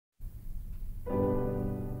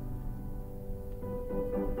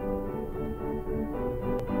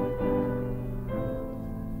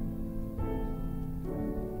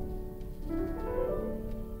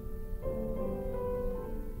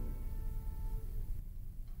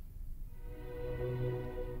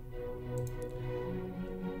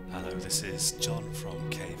this is John from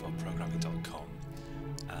caveofprogramming.com,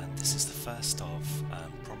 and this is the first of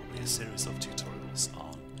probably a series of tutorials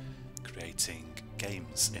on creating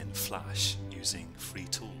games in Flash using free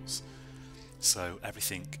tools. So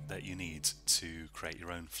everything that you need to create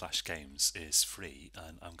your own Flash games is free,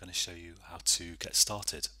 and I'm going to show you how to get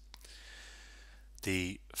started.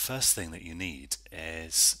 The first thing that you need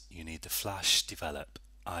is you need the FlashDevelop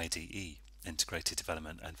IDE, Integrated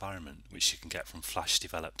Development Environment, which you can get from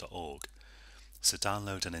FlashDevelop.org. So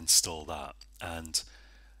download and install that, and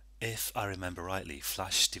if I remember rightly,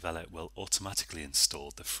 FlashDevelop will automatically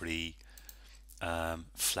install the free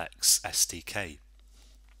Flex SDK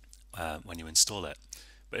when you install it.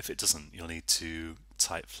 But if it doesn't, you'll need to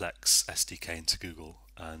type Flex SDK into Google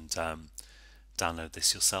and download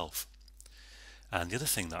this yourself. And the other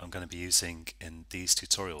thing that I'm going to be using in these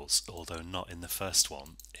tutorials, although not in the first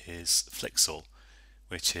one, is Flixel,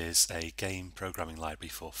 which is a game programming library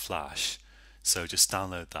for Flash. So just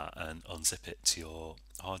download that and unzip it to your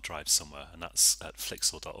hard drive somewhere, and that's at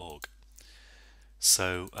flixel.org.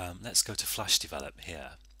 So let's go to FlashDevelop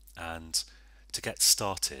here, and to get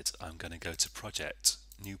started I'm going to go to Project,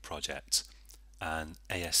 New Project, and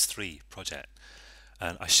AS3 Project.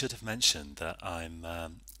 And I should have mentioned that I'm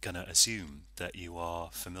going to assume that you are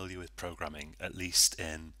familiar with programming, at least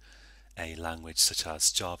in a language such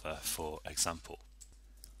as Java, for example.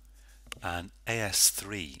 And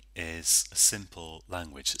AS3 is a simple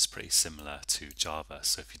language that's pretty similar to Java.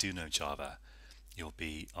 So if you do know Java, you'll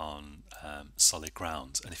be on solid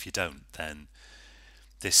ground. And if you don't, then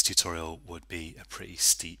this tutorial would be a pretty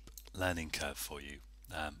steep learning curve for you,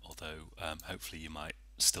 although hopefully you might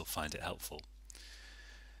still find it helpful.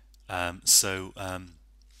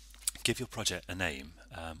 Give your project a name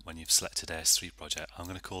when you've selected AS3 project. I'm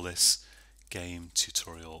going to call this Game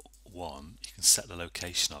Tutorial 1. You can set the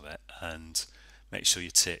location of it and make sure you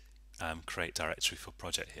tick Create Directory for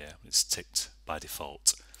Project here. It's ticked by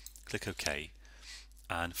default. Click OK,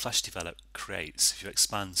 and FlashDevelop creates. If you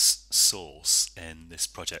expand source in this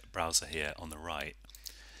project browser here on the right,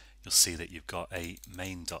 you'll see that you've got a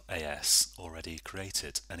main.as already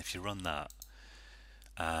created, and if you run that,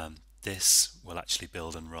 this will actually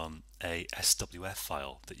build and run a SWF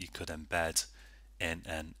file that you could embed in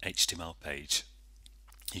an HTML page.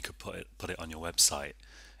 You could put it on your website,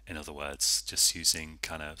 in other words, just using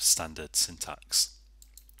kind of standard syntax,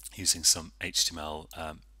 using some HTML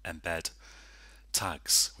embed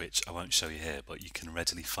tags, which I won't show you here, but you can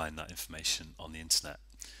readily find that information on the internet.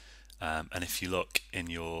 And if you look in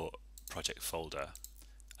your project folder,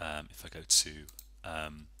 if I go to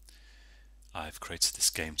I've created this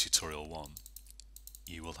Game Tutorial 1,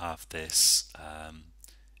 you will have this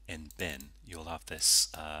in bin, you'll have this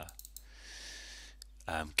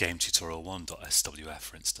Game Tutorial 1.swf,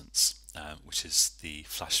 for instance, which is the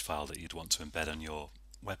Flash file that you'd want to embed on your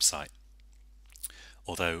website.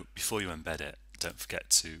 Although before you embed it, don't forget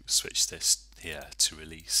to switch this here to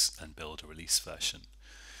release and build a release version.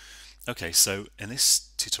 Okay, so in this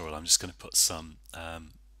tutorial I'm just going to put some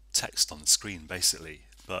text on the screen basically,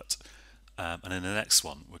 but and in the next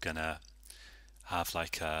one we're going to have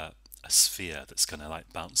like a sphere that's going to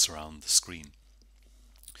like bounce around the screen.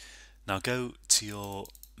 Now go to your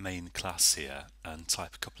main class here and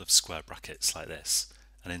type a couple of square brackets like this,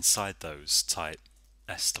 and inside those type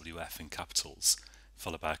SWF in capitals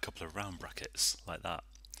followed by a couple of round brackets like that,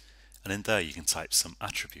 and in there you can type some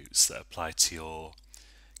attributes that apply to your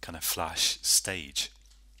kind of Flash stage.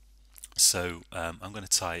 So I'm going to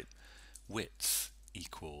type width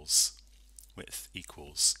equals,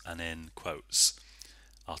 and in quotes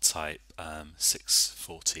I'll type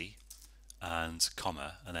 640 and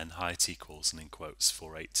comma, and then height equals, and in quotes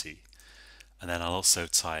 480, and then I'll also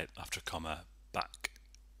type after a comma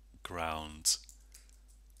background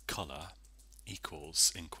color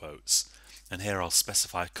equals, in quotes, and here I'll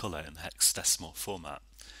specify color in hexadecimal format.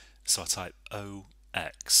 So I type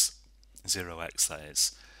OX, 0x that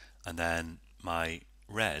is, and then my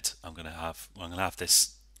red, I'm going to have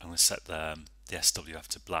this, I'm going to set the SWF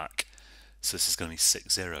to black, so this is going to be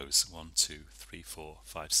 6 zeros, 1, 2, 3, 4,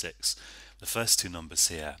 5, 6. The first two numbers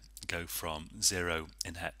here go from 0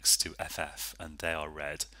 in hex to FF, and they are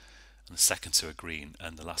red, and the second two are green,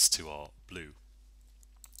 and the last two are blue.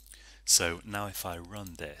 So now if I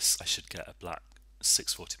run this, I should get a black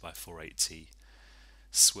 640 by 480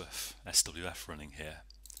 SWF running here.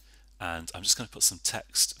 And I'm just going to put some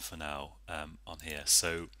text for now on here.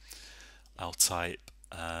 So I'll type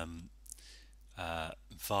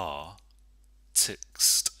var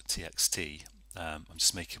txt. I'm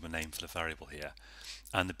just making a name for the variable here.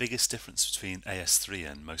 And the biggest difference between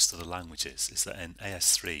AS3 and most other languages is that in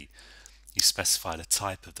AS3 you specify the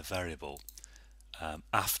type of the variable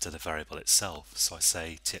after the variable itself. So I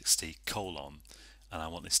say txt colon, and I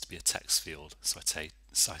want this to be a text field. So I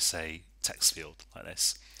say text field like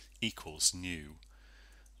this equals new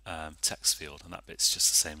text field, and that bit's just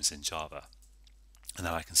the same as in Java. And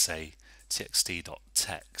then I can say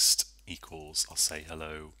txt.text equals, I'll say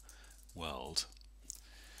hello world,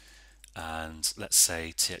 and let's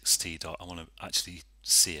say txt dot, I want to actually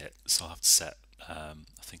see it, so I have to set I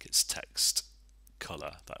think it's text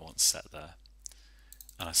color that I want set there,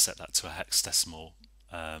 and I set that to a hexadecimal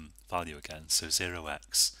value again, so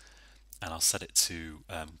 0x, and I'll set it to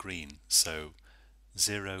green, so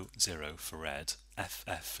 0 0 for red,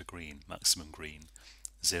 FF for green, maximum green,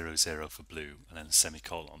 0 0 for blue, and then a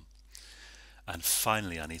semicolon. And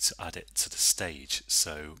finally I need to add it to the stage,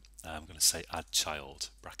 so I'm going to say add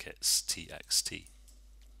child brackets txt,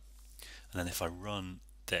 and then if I run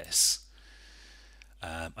this,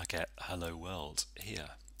 I get hello world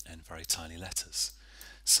here in very tiny letters.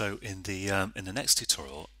 So in the next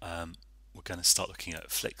tutorial we're going to start looking at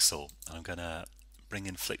Flixel, and I'm going to bring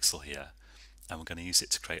in Flixel here, and we're going to use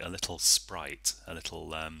it to create a little sprite, a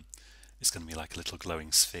little it's going to be like a little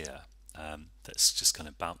glowing sphere that's just going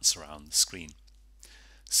to bounce around the screen.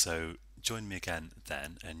 So join me again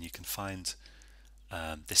then, and you can find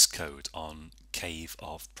this code on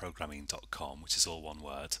caveofprogramming.com, which is all one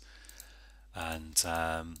word. And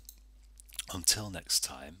until next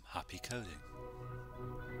time, happy coding.